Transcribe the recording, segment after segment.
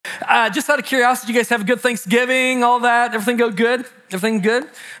Just out of curiosity, you guys have a good Thanksgiving, all that? Everything go good? Everything good?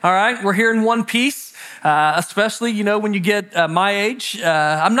 All right, we're here in one piece. Especially, when you get my age.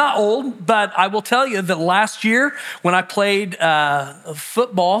 I'm not old, but I will tell you that last year when I played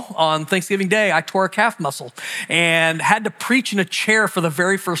football on Thanksgiving Day, I tore a calf muscle and had to preach in a chair for the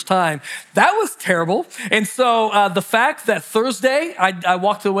very first time. That was terrible. And so the fact that Thursday I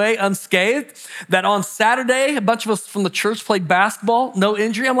walked away unscathed, that on Saturday a bunch of us from the church played basketball, no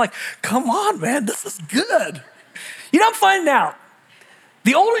injury, I'm like, come on, man, this is good. I'm finding out.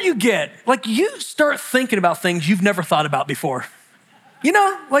 The older you get, you start thinking about things you've never thought about before.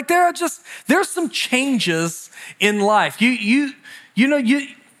 There's some changes in life. You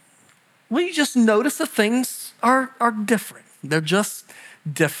just notice that things are different. They're just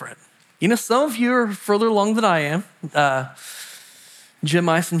different. Some of you are further along than I am. Jim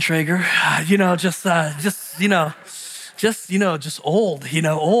Eisentrager, just old,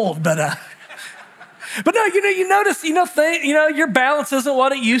 But no, you notice, your balance isn't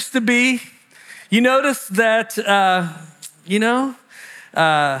what it used to be. You notice that,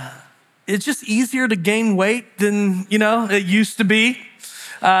 it's just easier to gain weight than, it used to be.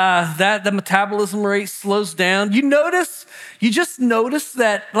 That the metabolism rate slows down. You just notice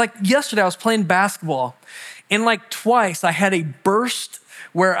that, yesterday I was playing basketball and twice I had a burst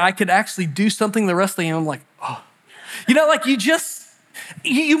where I could actually do something the rest of the game. I'm like, oh,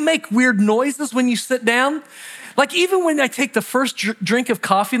 you make weird noises when you sit down. Even when I take the first drink of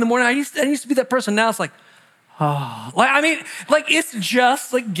coffee in the morning, I used to be that person. Now it's oh. It's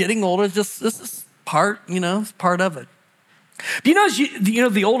just getting older. This is part, it's part of it.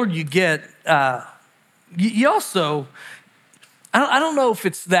 But the older you get, you also, I don't know if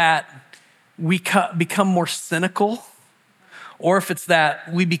it's that we become more cynical or if it's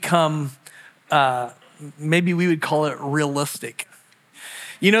that we become, maybe we would call it realistic.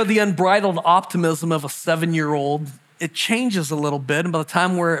 The unbridled optimism of a 7-year-old, it changes a little bit. And by the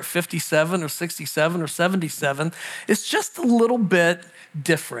time we're at 57 or 67 or 77, it's just a little bit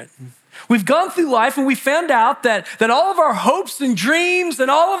different. We've gone through life and we found out that all of our hopes and dreams and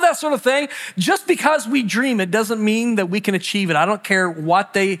all of that sort of thing, just because we dream, it doesn't mean that we can achieve it. I don't care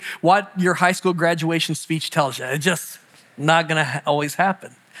what your high school graduation speech tells you. It's just not gonna always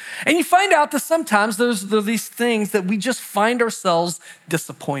happen. And you find out that sometimes there's these things that we just find ourselves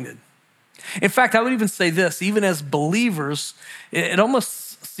disappointed. In fact, I would even say this, even as believers, it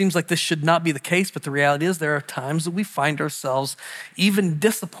almost seems like this should not be the case, but the reality is there are times that we find ourselves even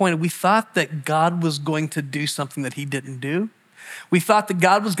disappointed. We thought that God was going to do something that he didn't do. We thought that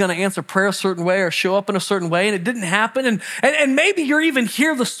God was going to answer prayer a certain way or show up in a certain way, and it didn't happen. And maybe you're even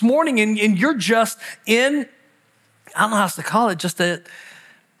here this morning and you're just in, I don't know how else to call it, just a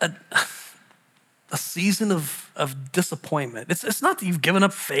season of disappointment. It's not that you've given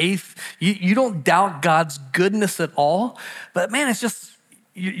up faith. You don't doubt God's goodness at all. But man, it's just,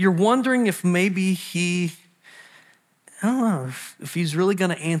 you're wondering if maybe I don't know, if he's really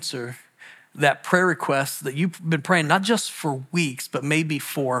going to answer that prayer request that you've been praying, not just for weeks, but maybe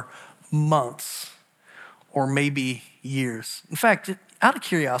for months or maybe years. In fact, out of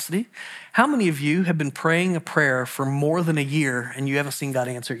curiosity, how many of you have been praying a prayer for more than a year and you haven't seen God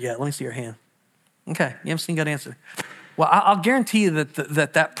answer it yet? Let me see your hand. Okay, you haven't seen God answer. Well, I'll guarantee you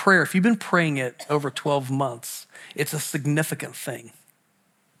that prayer, if you've been praying it over 12 months, it's a significant thing.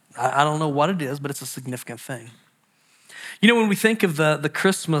 I don't know what it is, but it's a significant thing. When we think of the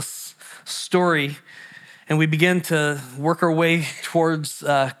Christmas story and we begin to work our way towards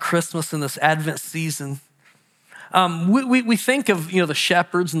Christmas in this Advent season, we think of, the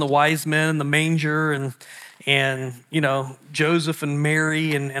shepherds and the wise men and the manger and Joseph and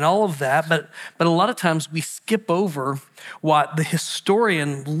Mary and all of that. But a lot of times we skip over what the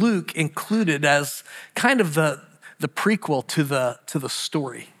historian Luke included as kind of the prequel to the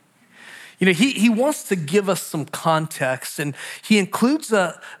story. He wants to give us some context, and he includes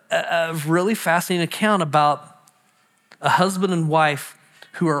a really fascinating account about a husband and wife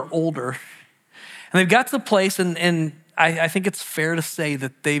who are older. And they've got to the place, and I think it's fair to say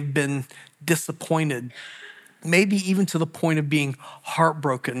that they've been disappointed, maybe even to the point of being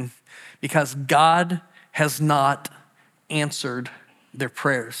heartbroken because God has not answered their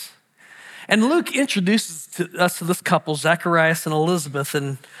prayers. And Luke introduces us to this couple, Zacharias and Elizabeth,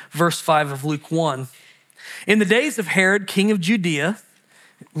 in verse 5 of Luke 1. In the days of Herod, king of Judea,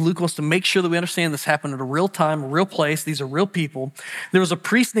 Luke wants to make sure that we understand this happened at a real time, a real place. These are real people. There was a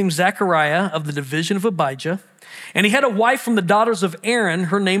priest named Zachariah of the division of Abijah, and he had a wife from the daughters of Aaron.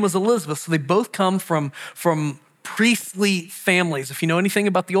 Her name was Elizabeth. So they both come from priestly families. If you know anything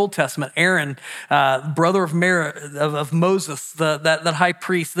about the Old Testament, Aaron, brother of Moses, that high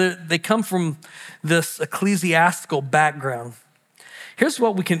priest, they come from this ecclesiastical background. Here's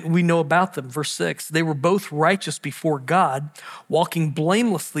what we know about them. Verse 6, they were both righteous before God, walking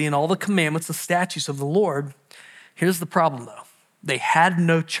blamelessly in all the commandments and statutes of the Lord. Here's the problem though. They had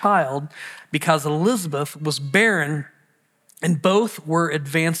no child because Elizabeth was barren and both were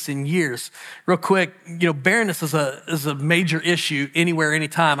advanced in years. Real quick, barrenness is a major issue anywhere,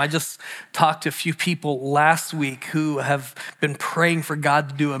 anytime. I just talked to a few people last week who have been praying for God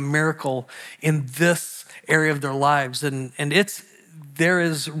to do a miracle in this area of their lives. And there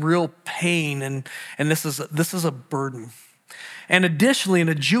is real pain and this is a burden. And additionally, in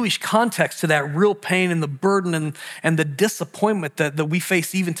a Jewish context to that real pain and the burden and the disappointment that we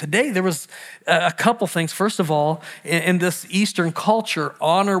face even today, there was a couple things. First of all, in this Eastern culture,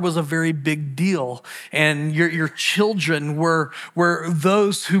 honor was a very big deal. And your children were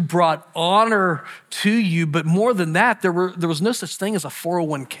those who brought honor to you. But more than that, there was no such thing as a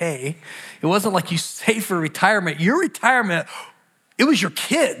 401k. It wasn't like you saved for retirement. Your retirement, it was your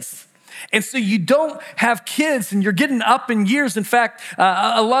kids. And so you don't have kids and you're getting up in years. In fact,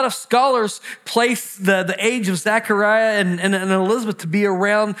 a lot of scholars place the age of Zechariah and Elizabeth to be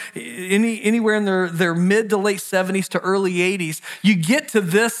around anywhere in their mid to late 70s to early 80s. You get to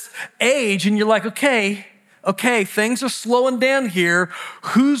this age and you're like, okay, things are slowing down here.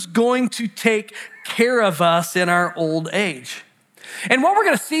 Who's going to take care of us in our old age? And what we're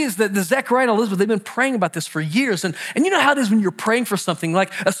going to see is that the Zechariah and Elizabeth, they've been praying about this for years. And you know how it is when you're praying for something,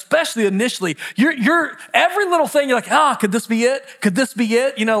 like especially initially, you're every little thing, you're like, could this be it? Could this be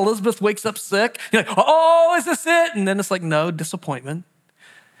it? Elizabeth wakes up sick. You're like, oh, is this it? And then it's like, no, disappointment.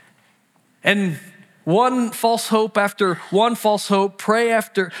 And one false hope after one false hope, prayer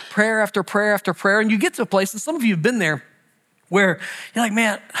after prayer after prayer after prayer. And you get to a place, and some of you have been there, where you're like,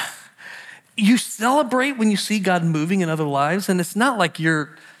 man, you celebrate when you see God moving in other lives, and it's not like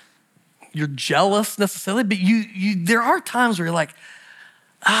you're jealous necessarily, but there are times where you're like,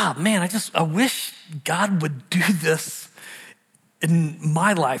 man, I wish God would do this in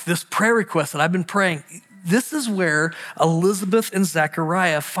my life, this prayer request that I've been praying. This is where Elizabeth and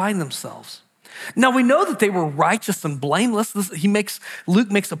Zechariah find themselves. Now we know that they were righteous and blameless.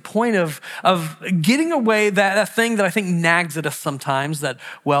 Luke makes a point of getting away that thing that I think nags at us sometimes, that,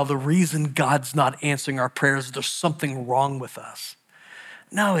 well, the reason God's not answering our prayers is there's something wrong with us.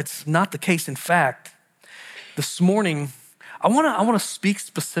 No, it's not the case. In fact, this morning, I want to speak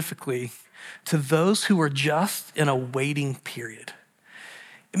specifically to those who are just in a waiting period.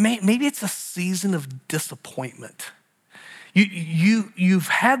 Maybe it's a season of disappointment. You've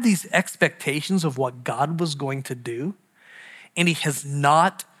had these expectations of what God was going to do, and he has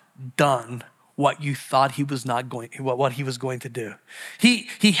not done what you thought what he was going to do.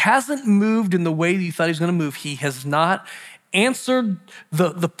 He hasn't moved in the way that you thought he was going to move. He has not answered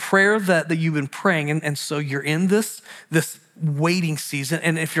the prayer that you've been praying, and so you're in this waiting season,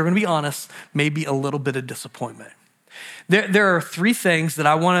 and if you're going to be honest, maybe a little bit of disappointment. There are three things that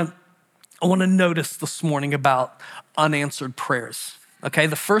I want to notice this morning about unanswered prayers, okay?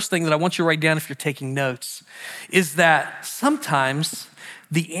 The first thing that I want you to write down if you're taking notes is that sometimes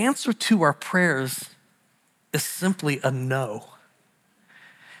the answer to our prayers is simply a no.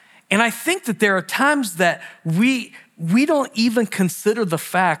 And I think that there are times that we don't even consider the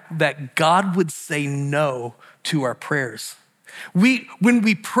fact that God would say no to our prayers. When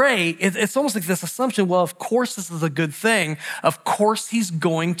we pray, it's almost like this assumption, well, of course this is a good thing. Of course he's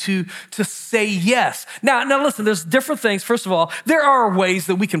going to say yes. Now listen, there's different things. First of all, there are ways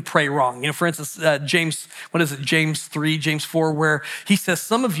that we can pray wrong. For instance, James 3, James 4, where he says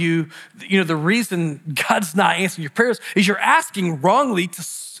some of you, the reason God's not answering your prayers is you're asking wrongly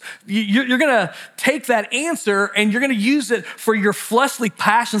you're gonna take that answer and you're gonna use it for your fleshly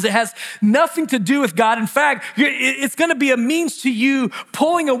passions. It has nothing to do with God. In fact, it's gonna be a means to you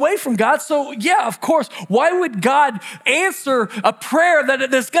pulling away from God. So yeah, of course, why would God answer a prayer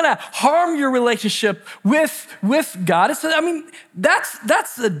that's gonna harm your relationship with God?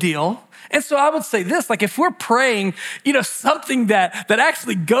 That's the deal. And so I would say this, like if we're praying, something that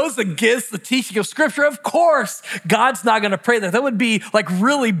actually goes against the teaching of Scripture, of course, God's not going to pray that. That would be like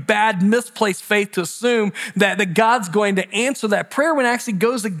really bad, misplaced faith to assume that God's going to answer that prayer when it actually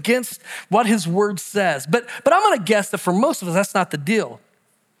goes against what his word says. But I'm going to guess that for most of us, that's not the deal.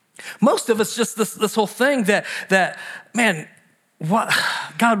 Most of us just this whole thing that man, what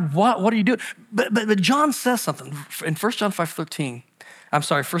are you doing? But John says something in 1 John 5:14. 1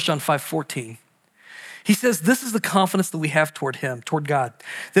 John 5:14. He says, this is the confidence that we have toward him, toward God,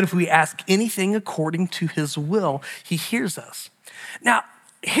 that if we ask anything according to his will, he hears us. Now,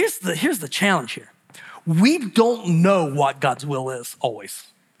 here's the challenge here. We don't know what God's will is always.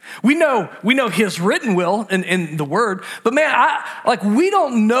 We know his written will in the word, but man, we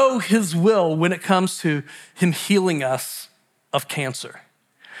don't know his will when it comes to him healing us of cancer.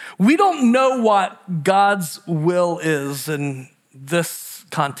 We don't know what God's will is in this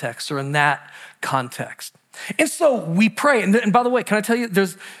context or in that context. And so we pray. And by the way, can I tell you,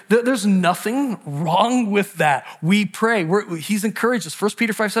 there's nothing wrong with that. We pray. He's encouraged us. 1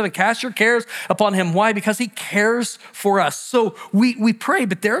 Peter 5:7, cast your cares upon him. Why? Because he cares for us. So we pray,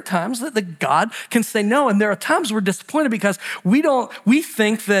 but there are times that God can say no. And there are times we're disappointed because we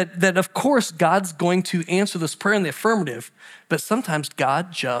think that of course God's going to answer this prayer in the affirmative, but sometimes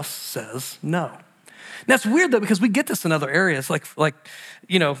God just says no. Now it's weird though, because we get this in other areas. Like,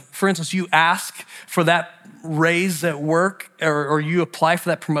 for instance, you ask for that raise at work or you apply for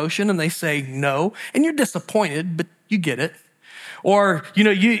that promotion and they say no, and you're disappointed, but you get it. Or,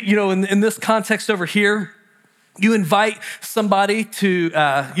 in this context over here, you invite somebody to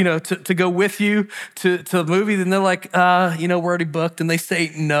go with you to a movie, then they're like, we're already booked, and they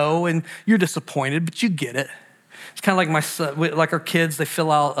say no, and you're disappointed, but you get it. It's kind of like my son, like our kids, they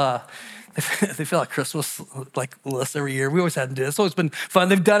fill out Christmas lists every year. We always had to do it. It's always been fun.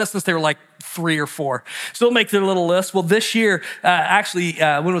 They've done it since they were like 3 or 4. So they'll make their little list. Well, this year,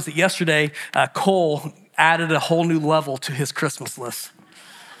 when was it? Yesterday, Cole added a whole new level to his Christmas list.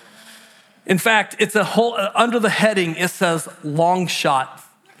 In fact, it's a whole, under the heading, it says long shot.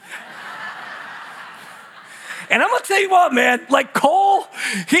 And I'm gonna tell you what, man, like Cole,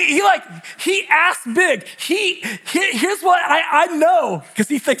 he asked big. Here's what I know, because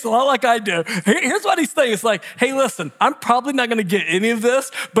he thinks a lot like I do. Here's what he's saying. It's like, hey, listen, I'm probably not gonna get any of this,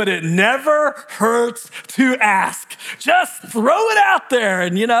 but it never hurts to ask. Just throw it out there.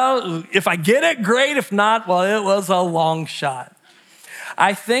 And if I get it, great. If not, well, it was a long shot.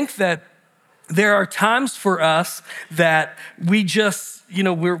 I think that there are times for us that we just,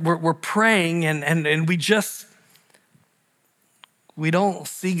 we're praying and we don't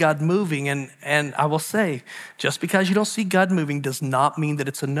see God moving. And I will say, just because you don't see God moving does not mean that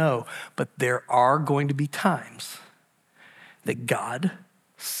it's a no, but there are going to be times that God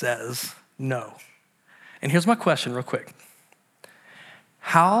says no. And here's my question real quick.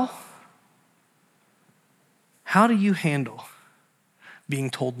 How do you handle being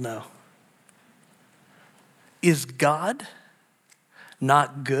told no? Is God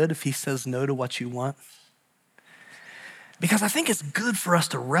not good if he says no to what you want? Because I think it's good for us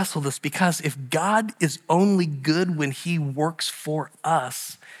to wrestle this, because if God is only good when he works for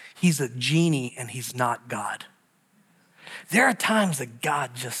us, he's a genie and he's not God. There are times that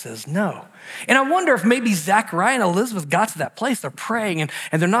God just says no. And I wonder if maybe Zachariah and Elizabeth got to that place. They're praying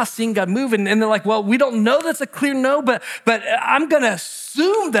and they're not seeing God move. And they're like, well, we don't know that's a clear no, but I'm going to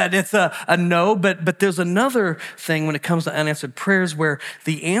assume that it's a no. But there's another thing when it comes to unanswered prayers where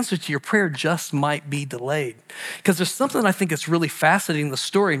the answer to your prayer just might be delayed. Because there's something I think is really fascinating in the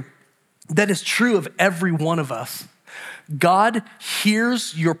story that is true of every one of us. God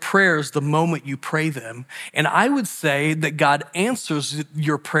hears your prayers the moment you pray them. And I would say that God answers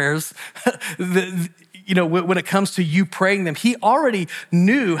your prayers, when it comes to you praying them. He already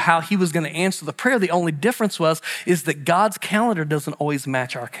knew how he was going to answer the prayer. The only difference is that God's calendar doesn't always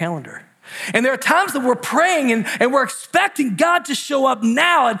match our calendar. And there are times that we're praying and we're expecting God to show up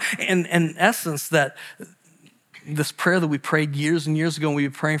now. And in essence, that this prayer that we prayed years and years ago, and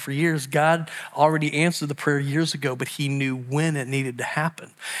we've been praying for years, God already answered the prayer years ago, but he knew when it needed to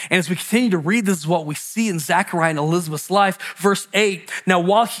happen. And as we continue to read, this is what we see in Zachariah and Elizabeth's life. Verse 8, now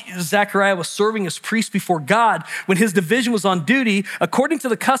while Zachariah was serving as priest before God, when his division was on duty, according to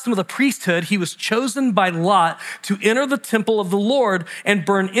the custom of the priesthood, he was chosen by lot to enter the temple of the Lord and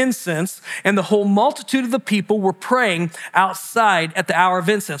burn incense. And the whole multitude of the people were praying outside at the hour of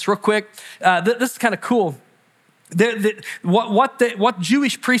incense. Real quick, this is kind of cool. What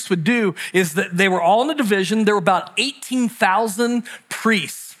Jewish priests would do is that they were all in a division. There were about 18,000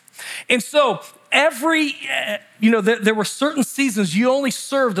 priests. And so there were certain seasons. You only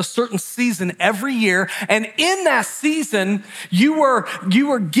served a certain season every year. And in that season, you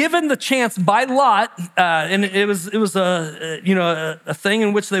were given the chance by lot. And it was a thing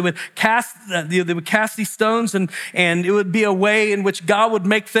in which they would cast these stones, and it would be a way in which God would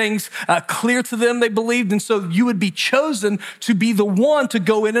make things clear to them, they believed. And so you would be chosen to be the one to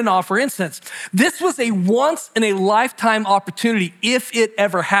go in and offer incense. This was a once in a lifetime opportunity if it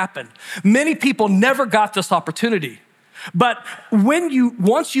ever happened. Many people never got this opportunity. But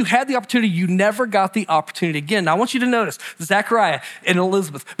once you had the opportunity, you never got the opportunity again. Now I want you to notice, Zechariah and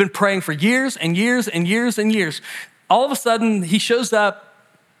Elizabeth have been praying for years and years and years and years. All of a sudden, he shows up.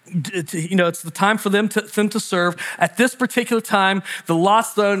 It's the time for them to serve. At this particular time, the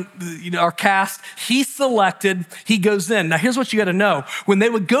lots are cast. He's selected. He goes in. Now, here's what you got to know: when they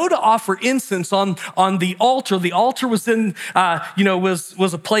would go to offer incense on the altar was in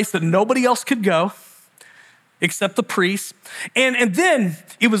was a place that nobody else could go except the priests. And then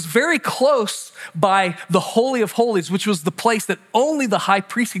it was very close by the Holy of Holies, which was the place that only the high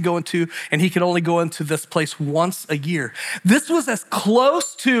priest could go into, and he could only go into this place once a year. This was as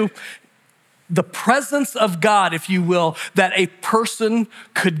close to the presence of God, if you will, that a person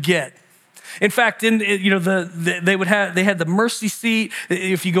could get. In fact, they had the mercy seat.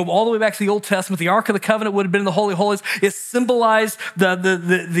 If you go all the way back to the Old Testament, the Ark of the Covenant would have been in the Holy of Holies. It symbolized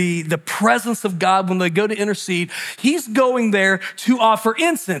the presence of God when they go to intercede. He's going there to offer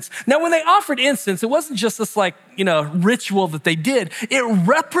incense. Now, when they offered incense, it wasn't just this ritual that they did. It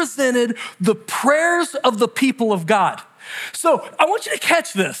represented the prayers of the people of God. So I want you to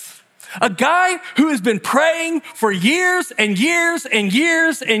catch this. A guy who has been praying for years and years and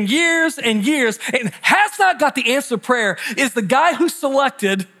years and years and years and has not got the answer to prayer is the guy who's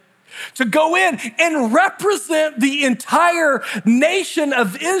selected to go in and represent the entire nation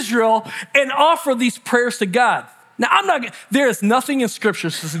of Israel and offer these prayers to God. Now, there is nothing in scripture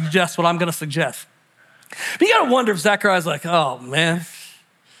to suggest what I'm going to suggest. But you got to wonder if Zechariah's like, oh man,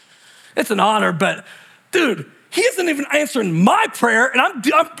 it's an honor, but dude, he isn't even answering my prayer, and I'm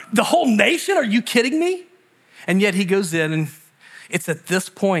the whole nation. Are you kidding me? And yet he goes in, and it's at this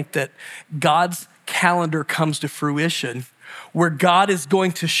point that God's calendar comes to fruition, where God is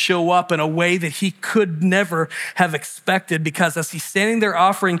going to show up in a way that he could never have expected, because as he's standing there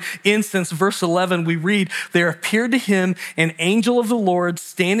offering incense, verse 11, we read, there appeared to him an angel of the Lord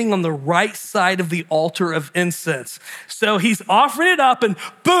standing on the right side of the altar of incense. So he's offering it up and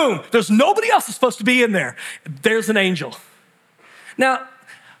boom, there's nobody else that's supposed to be in there. There's an angel. Now,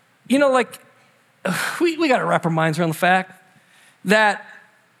 we got to wrap our minds around the fact that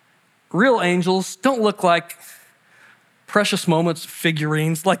real angels don't look like Precious Moments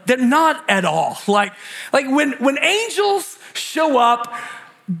figurines. They're not at all. When angels show up,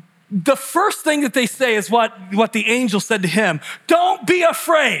 the first thing that they say is what the angel said to him. Don't be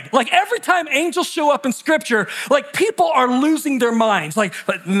afraid. Every time angels show up in scripture, people are losing their minds.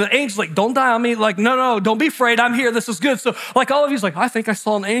 The angel's don't die on me. No, don't be afraid. I'm here. This is good. So all of you's I think I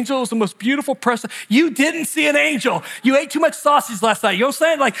saw an angel. It was the most beautiful person. You didn't see an angel. You ate too much sausage last night. You know what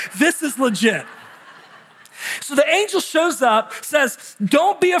I'm saying? This is legit. So the angel shows up, says,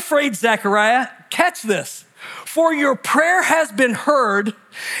 don't be afraid, Zechariah. Catch this. For your prayer has been heard,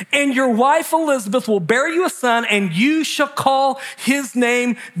 and your wife Elizabeth will bear you a son, and you shall call his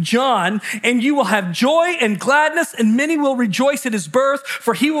name John, and you will have joy and gladness, and many will rejoice at his birth,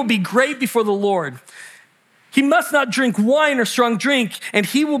 for he will be great before the Lord. He must not drink wine or strong drink, and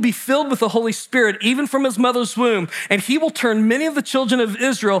he will be filled with the Holy Spirit, even from his mother's womb. And he will turn many of the children of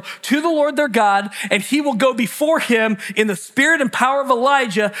Israel to the Lord their God, and he will go before him in the spirit and power of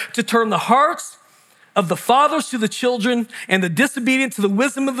Elijah to turn the hearts of the fathers to the children and the disobedient to the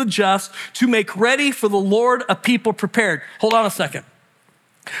wisdom of the just, to make ready for the Lord a people prepared. Hold on a second.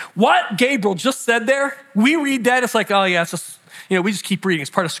 What Gabriel just said there, we read that, it's oh yeah, it's just, we just keep reading. It's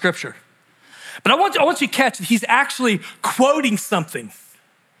part of scripture. But I want you to catch that he's actually quoting something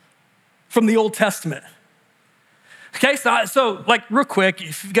from the Old Testament. Okay, so real quick,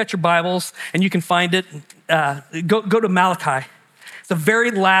 if you've got your Bibles and you can find it, go to Malachi. It's the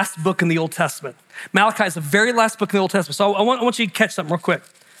very last book in the Old Testament. Malachi is the very last book in the Old Testament. So I want you to catch something real quick.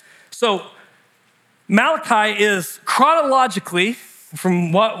 So Malachi is chronologically,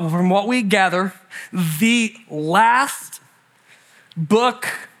 from what we gather, the last book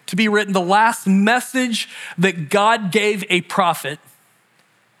to be written, the last message that God gave a prophet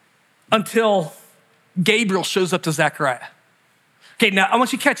until Gabriel shows up to Zechariah. Okay, now I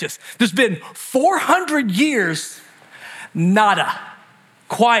want you to catch this. There's been 400 years, nada,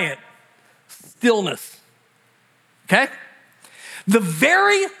 quiet, stillness, okay? The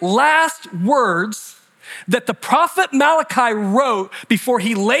very last words that the prophet Malachi wrote before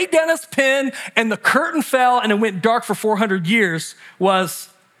he laid down his pen and the curtain fell and it went dark for 400 years was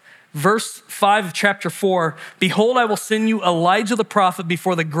verse 5 of chapter 4, behold, I will send you Elijah the prophet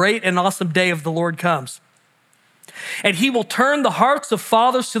before the great and awesome day of the Lord comes. And he will turn the hearts of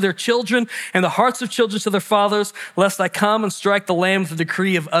fathers to their children and the hearts of children to their fathers, lest I come and strike the land with a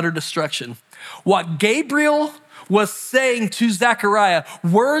decree of utter destruction. What Gabriel was saying to Zechariah,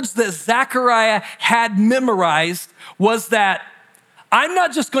 words that Zechariah had memorized, was that I'm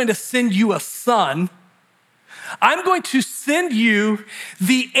not just going to send you a son, I'm going to send you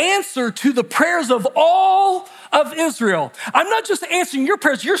the answer to the prayers of all of Israel. I'm not just answering your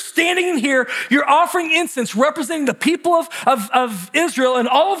prayers. You're standing in here, you're offering incense representing the people of Israel and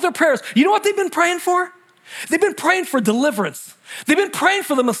all of their prayers. You know what they've been praying for? They've been praying for deliverance. They've been praying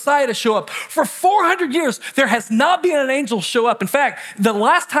for the Messiah to show up. For 400 years, there has not been an angel show up. In fact, the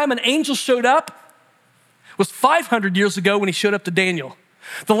last time an angel showed up was 500 years ago when he showed up to Daniel.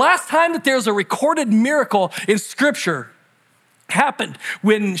 The last time that there's a recorded miracle in Scripture happened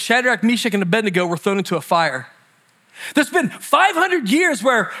when Shadrach, Meshach, and Abednego were thrown into a fire. There's been 500 years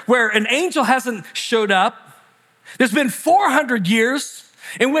where an angel hasn't showed up. There's been 400 years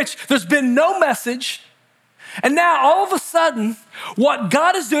in which there's been no message. And now all of a sudden, what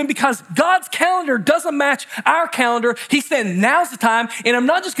God is doing, because God's calendar doesn't match our calendar, he's saying, now's the time, and I'm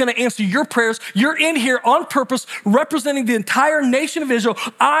not just gonna answer your prayers. You're in here on purpose, representing the entire nation of Israel.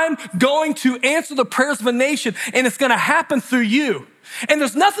 I'm going to answer the prayers of a nation, and it's gonna happen through you. And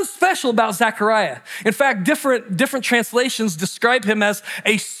there's nothing special about Zechariah. In fact, different translations describe him as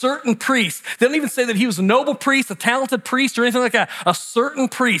a certain priest. They don't even say that he was a noble priest, a talented priest, or anything like that. A certain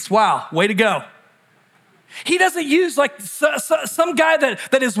priest. Wow, way to go. He doesn't use like some guy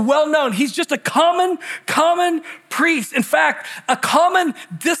that is well known. He's just a common priest. In fact, a common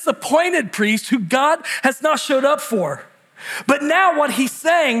disappointed priest who God has not showed up for. But now what he's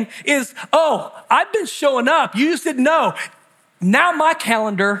saying is, oh, I've been showing up. You just didn't know. Now my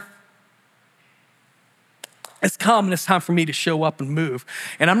calendar has come and it's time for me to show up and move.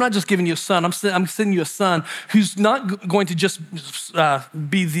 And I'm not just giving you a son, I'm sending you a son who's not going to just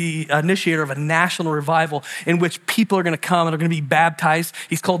be the initiator of a national revival in which people are gonna come and are gonna be baptized.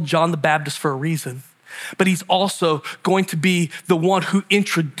 He's called John the Baptist for a reason. But he's also going to be the one who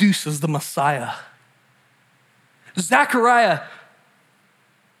introduces the Messiah. Zechariah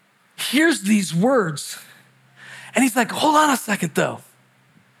hears these words and he's like, hold on a second though.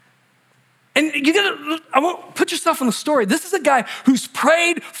 And I won't put yourself in the story. This is a guy who's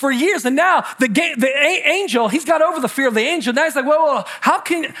prayed for years, and now the angel, he's got over the fear of the angel. Now he's like, well, how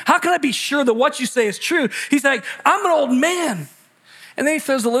can I be sure that what you say is true? He's like, I'm an old man. And then he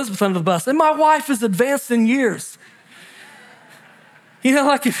throws Elizabeth under the bus, and my wife is advanced in years. You know,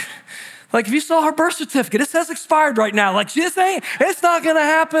 like if you saw her birth certificate, it says expired right now. Like, it's not gonna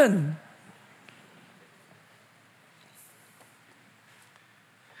happen.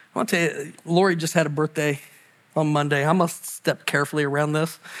 I want to tell you, Lori just had a birthday on Monday. I must step carefully around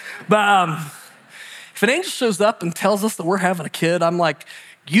this. But if an angel shows up and tells us that we're having a kid, I'm like,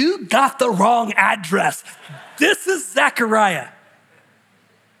 you got the wrong address. This is Zechariah.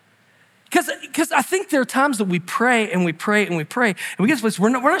 Because I think there are times that we pray and we pray and we pray, and we get to this place we're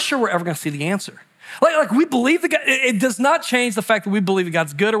not sure we're ever going to see the answer. Like we believe that God, it does not change the fact that we believe that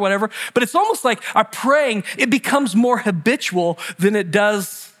God's good or whatever, but it's almost like our praying, it becomes more habitual than it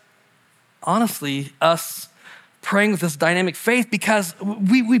does, honestly, us praying with this dynamic faith, because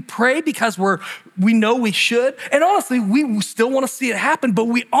we pray because we know we should. And honestly, we still want to see it happen, but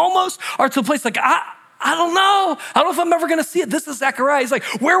we almost are to a place like, I don't know. I don't know if I'm ever going to see it. This is Zechariah. He's like,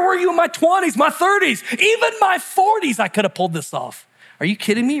 where were you in my 20s, my 30s, even my 40s? I could have pulled this off. Are you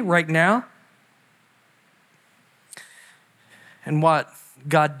kidding me right now? And what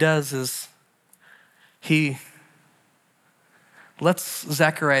God does is he lets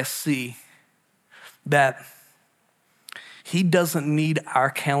Zechariah see that he doesn't need our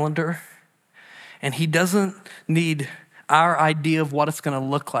calendar, and he doesn't need our idea of what it's gonna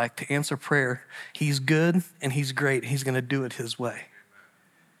look like to answer prayer. He's good and he's great. He's gonna do it his way.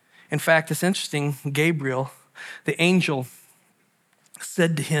 In fact, it's interesting, Gabriel, the angel,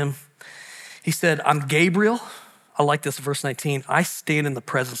 said to him, he said, I'm Gabriel. I like this, verse 19. I stand in the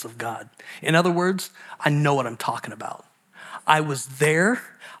presence of God. In other words, I know what I'm talking about. I was there.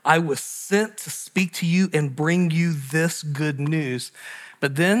 I was sent to speak to you and bring you this good news.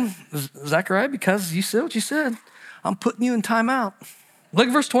 But then, Zechariah, because you said what you said, I'm putting you in timeout. Look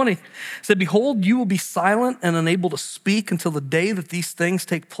at verse 20. It said, behold, you will be silent and unable to speak until the day that these things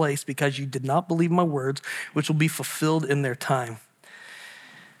take place, because you did not believe my words, which will be fulfilled in their time.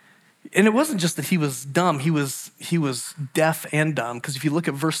 And it wasn't just that he was dumb, he was deaf and dumb. Because if you look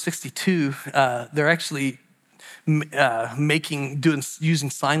at verse 62, they're actually using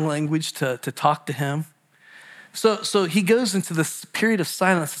sign language to talk to him. So he goes into this period of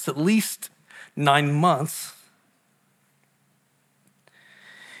silence. It's at least 9 months.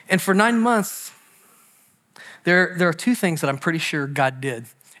 And for 9 months, there are two things that I'm pretty sure God did.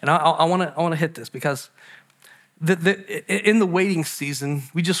 And I want to hit this, because in the waiting season,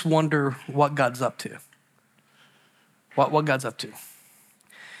 we just wonder what God's up to. What God's up to.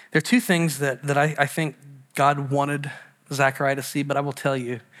 There are two things that I think God wanted Zechariah to see, but I will tell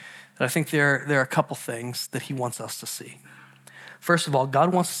you that I think there are a couple things that he wants us to see. First of all,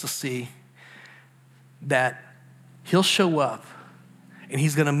 God wants us to see that he'll show up and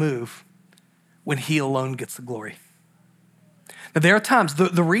he's gonna move when he alone gets the glory. Now, there are times,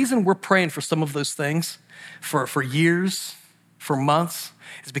 the reason we're praying for some of those things for years, for months,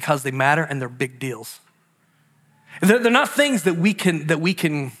 is because they matter and they're big deals. They're not things that we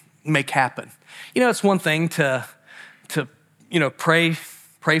can make happen. You know, it's one thing to pray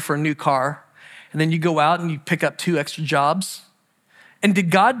for a new car, and then you go out and you pick up 2 extra jobs. And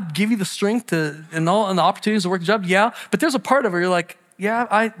did God give you the strength and the opportunities to work the job? Yeah, but there's a part of it you're like, yeah,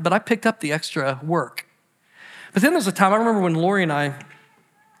 I picked up the extra work. But then there's a time, I remember when Lori and I,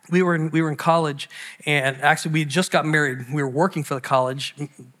 we were in college, and actually we had just got married. We were working for the college.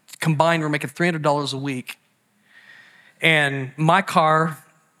 Combined, we were making $300 a week. And my car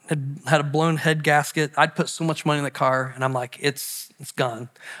had a blown head gasket. I'd put so much money in the car, and I'm like, it's gone.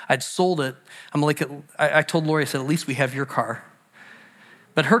 I'd sold it. I told Lori, I said, at least we have your car.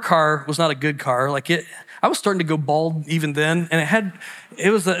 But her car was not a good car. I was starting to go bald even then, and it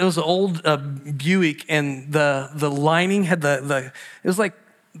was an old Buick, and the lining had it was like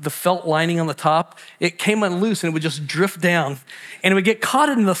the felt lining on the top. It came unloose and it would just drift down, and it would get caught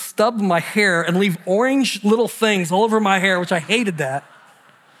in the stub of my hair and leave orange little things all over my hair, which I hated that.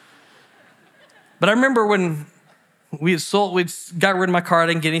 But I remember when we'd got rid of my car, I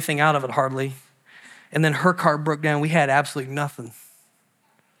didn't get anything out of it hardly, and then her car broke down. We had absolutely nothing.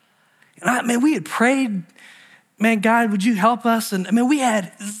 And we had prayed, man, God, would you help us? And we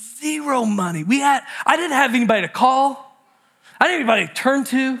had zero money. I didn't have anybody to call. I didn't have anybody to turn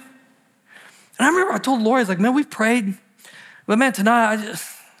to. And I remember I told Lori, I was like, man, we've prayed. But man, tonight,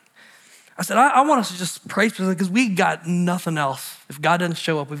 I said, I want us to just pray because we got nothing else. If God doesn't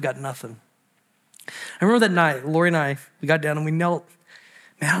show up, we've got nothing. I remember that night, Lori and I, we got down and we knelt.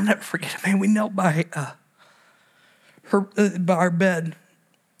 Man, I'll never forget it, man. We knelt by our bed.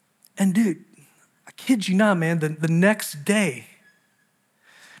 And dude, I kid you not, man, the next day,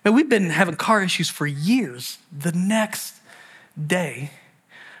 man, we've been having car issues for years. The next day,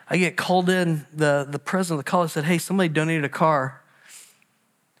 I get called in, the president of the college said, hey, somebody donated a car.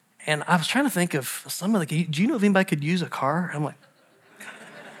 And I was trying to think of somebody, do you know if anybody could use a car? I'm like,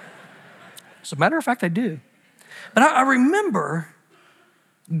 as a matter of fact, I do. But I remember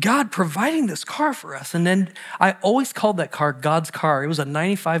God providing this car for us. And then I always called that car God's car. It was a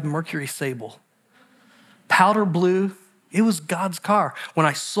 95 Mercury Sable. Powder blue. It was God's car. When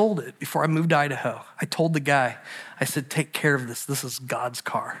I sold it before I moved to Idaho, I told the guy, I said, take care of this. This is God's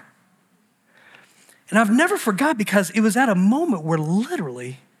car. And I've never forgot because it was at a moment where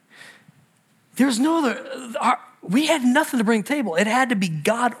literally there's no other, we had nothing to bring to the table. It had to be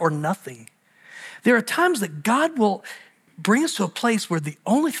God or nothing. There are times that God will bring us to a place where the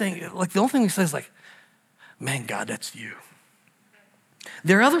only thing we say is like, man, God, that's you.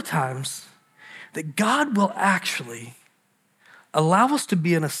 There are other times that God will actually allow us to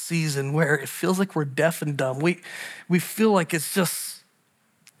be in a season where it feels like we're deaf and dumb. We feel like it's just,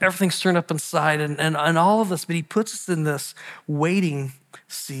 everything's turned up inside and all of this, but he puts us in this waiting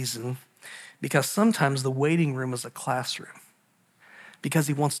season because sometimes the waiting room is a classroom because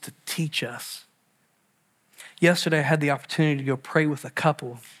he wants to teach us. Yesterday, I had the opportunity to go pray with a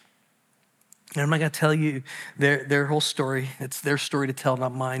couple. And I'm not gonna tell you their whole story. It's their story to tell,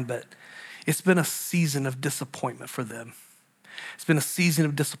 not mine, but it's been a season of disappointment for them. It's been a season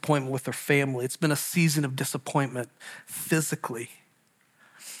of disappointment with their family. It's been a season of disappointment physically.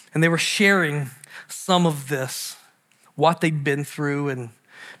 And they were sharing some of this, what they'd been through. And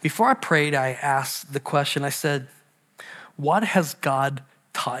before I prayed, I asked the question, I said, what has God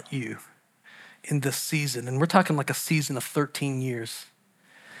taught you in this season? And we're talking like a season of 13 years.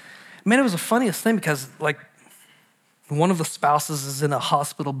 Man, it was the funniest thing because like one of the spouses is in a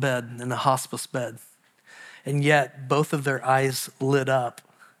hospital bed, in a hospice bed. And yet both of their eyes lit up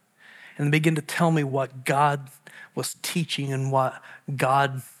and began to tell me what God was teaching and what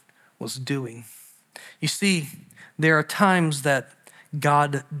God was doing. You see, there are times that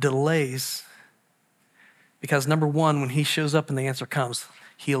God delays because number one, when he shows up and the answer comes,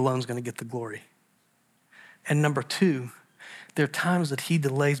 he alone is going to get the glory. And number two, there are times that he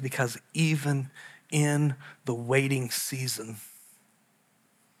delays because even in the waiting season,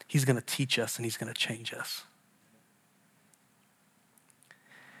 he's going to teach us and he's going to change us.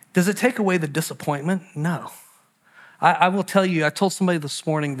 Does it take away the disappointment? No. I will tell you, I told somebody this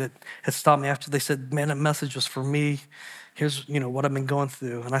morning that had stopped me after. They said, man, that message was for me. Here's, what I've been going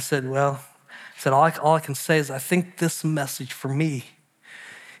through. And I said, all I can say is I think this message for me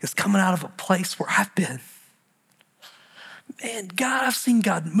is coming out of a place where I've been. Man, God, I've seen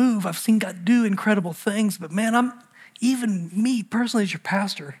God move. I've seen God do incredible things. But man, even me personally as your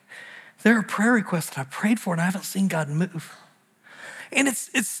pastor, there are prayer requests that I prayed for and I haven't seen God move. And it's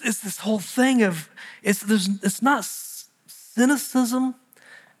this whole thing of, it's not cynicism,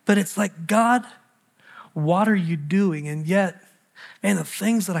 but it's like, God, what are you doing? And yet, man, the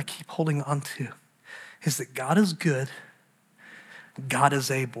things that I keep holding on to is that God is good, God is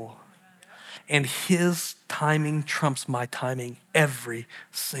able, and his timing trumps my timing every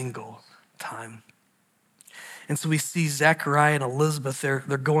single time. And so we see Zechariah and Elizabeth, they're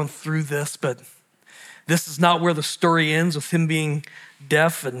going through this, but this is not where the story ends with him being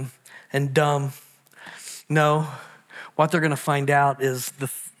deaf and dumb. No, what they're gonna find out is the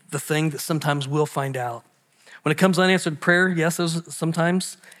thing that sometimes we'll find out. When it comes to unanswered prayer, yes,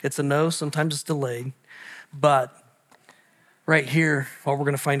 sometimes it's a no, sometimes it's delayed. But right here, what we're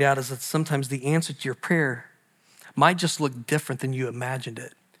gonna find out is that sometimes the answer to your prayer might just look different than you imagined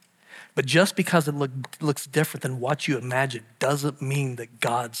it. But just because it looks different than what you imagined doesn't mean that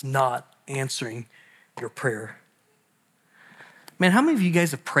God's not answering your prayer. Man, how many of you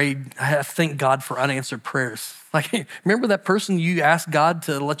guys have prayed, I thank God for unanswered prayers? Like, remember that person you asked God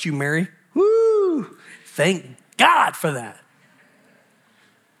to let you marry? Woo! Thank God for that.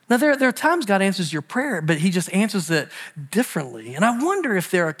 Now, there are times God answers your prayer, but he just answers it differently. And I wonder if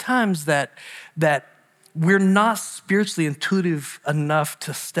there are times that we're not spiritually intuitive enough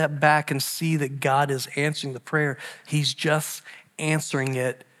to step back and see that God is answering the prayer. He's just answering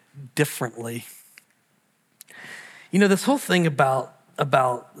it differently. This whole thing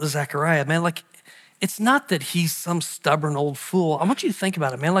about Zechariah, man, like, it's not that he's some stubborn old fool. I want you to think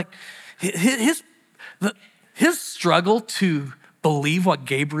about it, man. Like, his struggle to believe what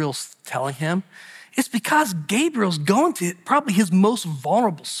Gabriel's telling him is because Gabriel's going to probably his most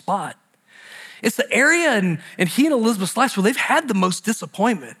vulnerable spot. It's the area in he and Elizabeth's lives where they've had the most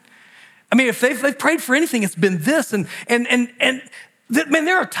disappointment. I mean, if they've prayed for anything, it's been this. Man,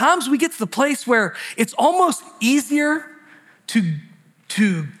 there are times we get to the place where it's almost easier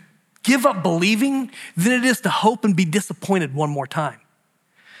to give up believing than it is to hope and be disappointed one more time.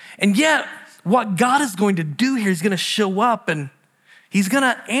 And yet, what God is going to do here, he's going to show up and he's going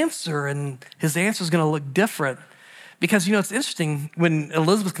to answer, and his answer is going to look different. Because, it's interesting, when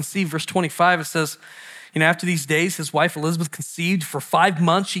Elizabeth conceived, verse 25, it says, after these days, his wife Elizabeth conceived. For 5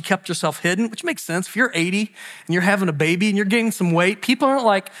 months, she kept herself hidden, which makes sense. If you're 80 and you're having a baby and you're gaining some weight, people aren't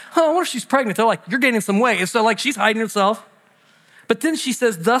like, I wonder if she's pregnant. They're like, you're gaining some weight. And so like, she's hiding herself. But then she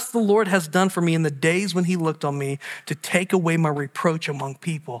says, thus the Lord has done for me in the days when he looked on me to take away my reproach among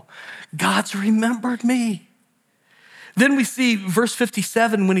people. God's remembered me. Then we see verse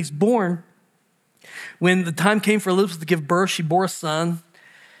 57, when he's born, when the time came for Elizabeth to give birth, she bore a son.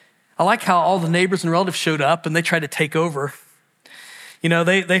 I like how all the neighbors and relatives showed up and they tried to take over.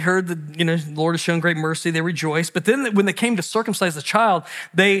 They heard that, the Lord has shown great mercy. They rejoiced. But then when they came to circumcise the child,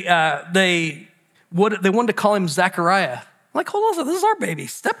 they wanted to call him Zechariah. I'm like, hold on, this is our baby.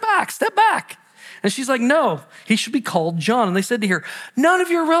 Step back. And she's like, no, he should be called John. And they said to her, none of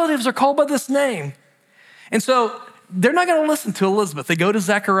your relatives are called by this name. And so they're not going to listen to Elizabeth. They go to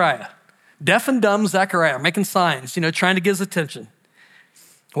Zechariah. Deaf and dumb Zechariah, making signs, trying to get his attention.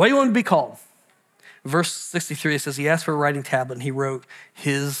 What do you want to be called? Verse 63, it says, he asked for a writing tablet and he wrote,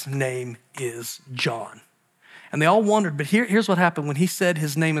 his name is John. And they all wondered, but here's what happened when he said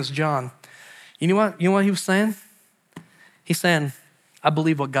his name is John. You know what he was saying? He's saying, I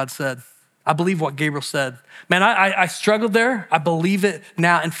believe what God said. I believe what Gabriel said. Man, I struggled there. I believe it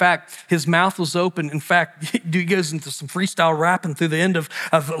now. In fact, his mouth was open. In fact, he goes into some freestyle rapping through the end of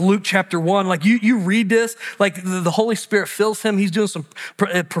Luke chapter 1. Like you read this, like the Holy Spirit fills him. He's doing some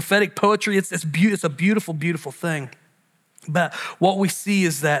prophetic poetry. It's a beautiful, beautiful thing. But what we see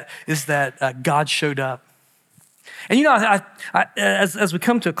is that God showed up. And as we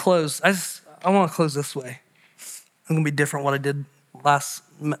come to a close, I want to close this way. I'm going to be different what I did last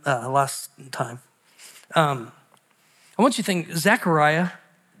time. I want you to think, Zechariah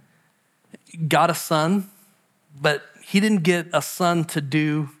got a son, but he didn't get a son to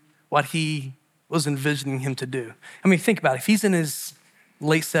do what he was envisioning him to do. I mean, think about it. If he's in his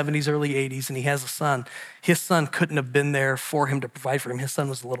late 70s, early 80s, and he has a son. His son couldn't have been there for him to provide for him. His son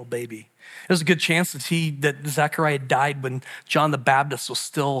was a little baby. There's a good chance that Zechariah died when John the Baptist was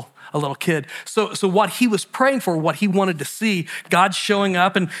still a little kid. So what he was praying for, what he wanted to see, God showing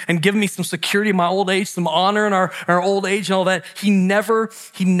up and giving me some security in my old age, some honor in our old age and all that, he never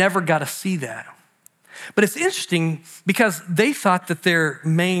got to see that. But it's interesting because they thought that their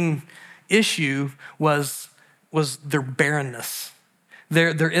main issue was their barrenness,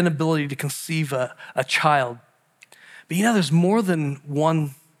 their inability to conceive a child. But there's more than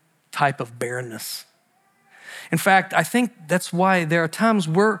one type of barrenness. In fact, I think that's why there are times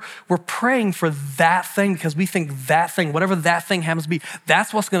we're praying for that thing because we think that thing, whatever that thing happens to be,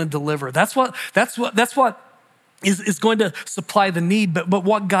 that's what's going to deliver. That's what is going to supply the need. But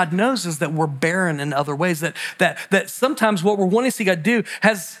what God knows is that we're barren in other ways. That sometimes what we're wanting to see God do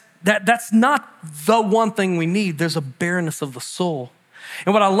that's not the one thing we need. There's a barrenness of the soul.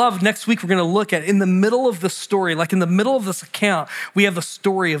 And what I love, next week we're going to look at in the middle of the story, like in the middle of this account, we have the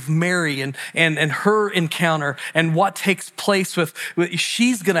story of Mary and her encounter and what takes place with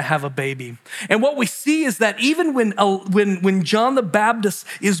she's going to have a baby. And what we see is that even when John the Baptist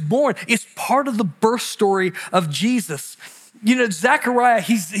is born, it's part of the birth story of Jesus. Zechariah,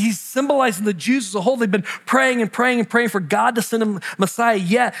 he's symbolizing the Jews as a whole. They've been praying and praying and praying for God to send a Messiah,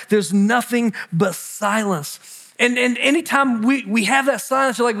 yet there's nothing but silence. And anytime we have that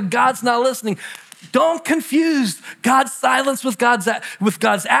silence, you're like, God's not listening. Don't confuse God's silence with God's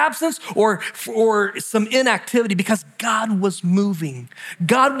absence or some inactivity, because God was moving.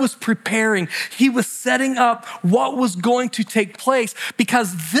 God was preparing. He was setting up what was going to take place,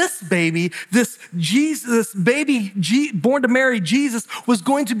 because this baby, born to Mary, Jesus, was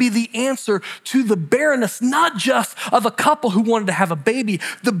going to be the answer to the barrenness, not just of a couple who wanted to have a baby,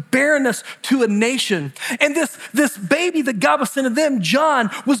 the barrenness to a nation. And this baby that God was sending them,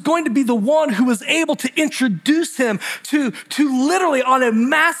 John, was going to be the one who was able to introduce him to literally on a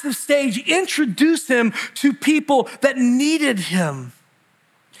massive stage, introduce him to people that needed him.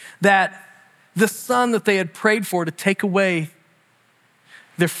 That the son that they had prayed for to take away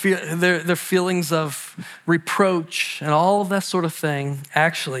their feelings of reproach and all of that sort of thing,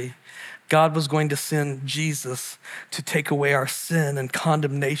 actually, God was going to send Jesus to take away our sin and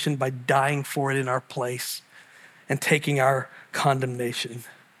condemnation by dying for it in our place and taking our condemnation.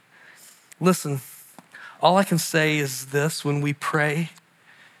 Listen, all I can say is this: when we pray,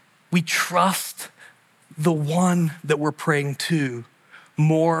 we trust the one that we're praying to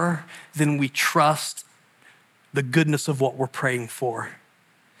more than we trust the goodness of what we're praying for.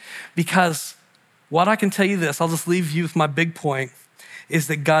 Because what I can tell you this, I'll just leave you with my big point, is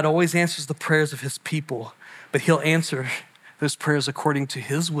that God always answers the prayers of his people, but he'll answer those prayers according to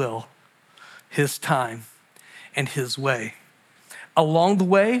his will, his time, and his way. Along the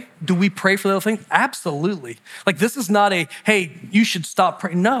way, do we pray for those things? Absolutely. Like, this is not a, hey, you should stop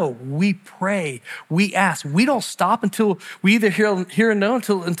praying. No, we pray, we ask. We don't stop until we either hear or know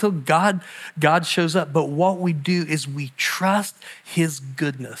until God shows up. But what we do is we trust his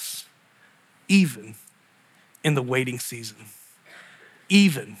goodness, even in the waiting season,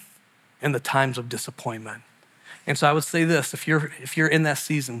 even in the times of disappointment. And so I would say this: if you're in that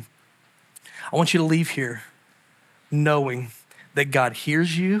season, I want you to leave here knowing that God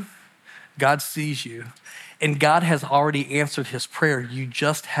hears you, God sees you, and God has already answered his prayer. You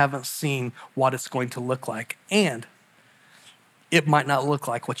just haven't seen what it's going to look like. And it might not look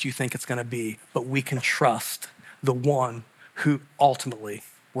like what you think it's going to be, but we can trust the one who ultimately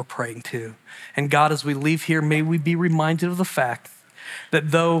we're praying to. And God, as we leave here, may we be reminded of the fact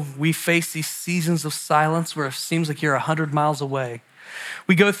that though we face these seasons of silence where it seems like you're 100 miles away,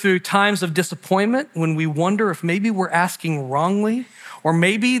 we go through times of disappointment when we wonder if maybe we're asking wrongly, or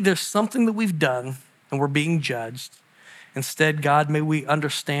maybe there's something that we've done and we're being judged. Instead, God, may we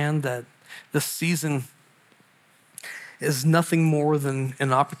understand that this season is nothing more than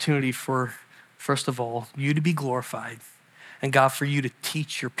an opportunity for, first of all, you to be glorified, and God, for you to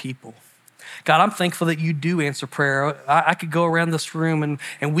teach your people. God, I'm thankful that you do answer prayer. I could go around this room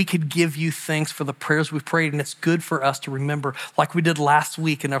and we could give you thanks for the prayers we've prayed, and it's good for us to remember, like we did last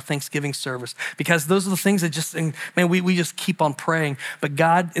week in our Thanksgiving service, because those are the things that just, man, we just keep on praying. But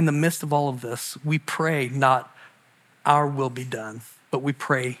God, in the midst of all of this, we pray not our will be done, but we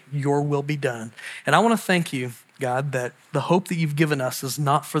pray your will be done. And I want to thank you, God, that the hope that you've given us is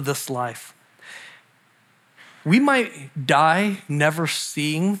not for this life. We might die never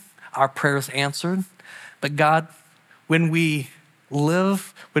seeing our prayers answered, but God, when we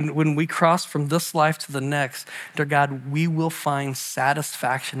live, when we cross from this life to the next, dear God, we will find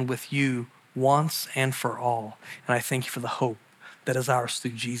satisfaction with you once and for all. And I thank you for the hope that that is ours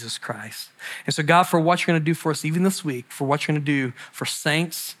through Jesus Christ. And so God, for what you're gonna do for us even this week, for what you're gonna do for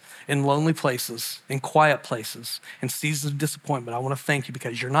saints in lonely places, in quiet places, in seasons of disappointment, I wanna thank you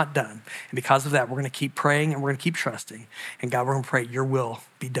because you're not done. And because of that, we're gonna keep praying and we're gonna keep trusting. And God, we're gonna pray your will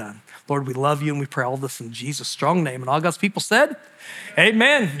be done. Lord, we love you and we pray all this in Jesus' strong name. And all God's people said,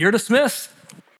 amen. You're dismissed.